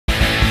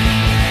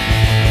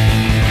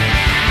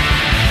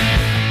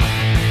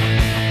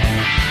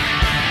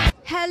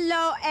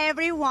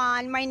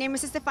everyone. My name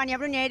is Stefania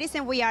Bruneris,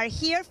 and we are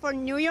here for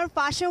New York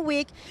Fashion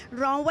Week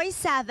Runway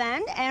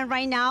 7. And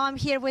right now I'm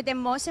here with the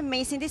most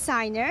amazing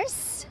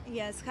designers.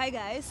 Yes, hi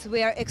guys.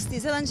 We are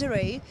teasy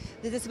Lingerie.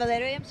 This is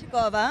Valeria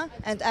Yamchikova,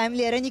 and I'm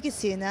Lera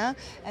Nikisina,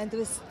 and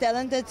with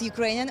talented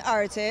Ukrainian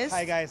artist.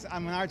 Hi guys,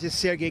 I'm an artist,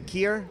 Sergey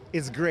Kir.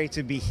 It's great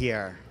to be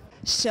here.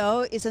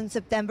 Show is on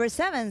September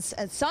 7th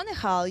at Sony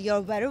Hall.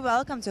 You're very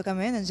welcome to come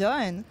in and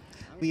join.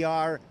 We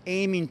are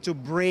aiming to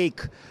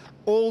break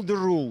all the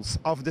rules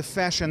of the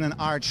fashion and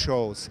art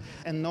shows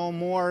and no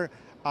more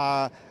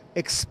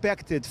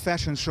expected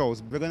fashion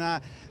shows. We're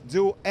gonna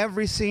do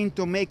everything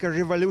to make a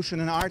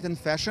revolution in art and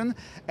fashion,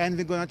 and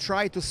we're gonna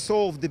try to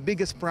solve the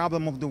biggest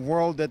problem of the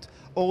world that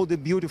all the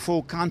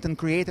beautiful content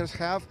creators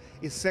have,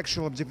 is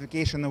sexual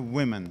objectification of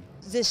women.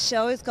 This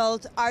show is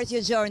called Art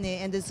Your Journey,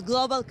 and it's a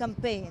global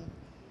campaign.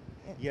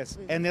 Yes,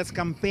 and this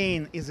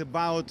campaign is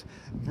about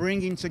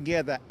bringing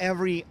together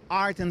every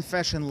art and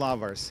fashion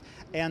lovers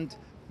and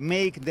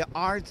make the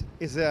art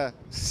is a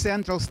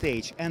central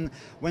stage. And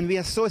when we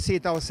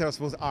associate ourselves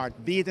with art,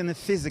 be it in a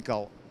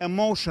physical,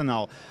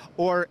 emotional,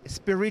 or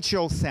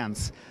spiritual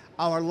sense,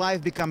 our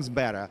life becomes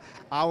better.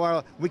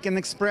 We can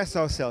express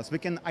ourselves, we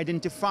can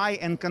identify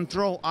and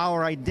control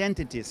our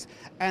identities,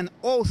 and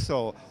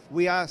also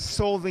we are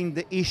solving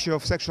the issue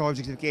of sexual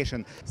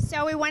objectification.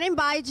 So we want to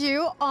invite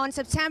you on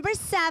September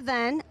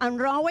 7 on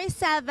Runway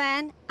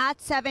 7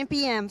 at 7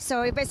 p.m.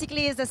 So it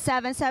basically is the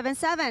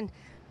 777.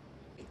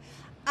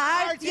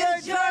 Art Your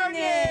Journey!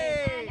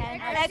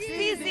 And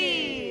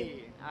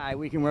teasy! All right,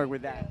 we can work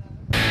with that.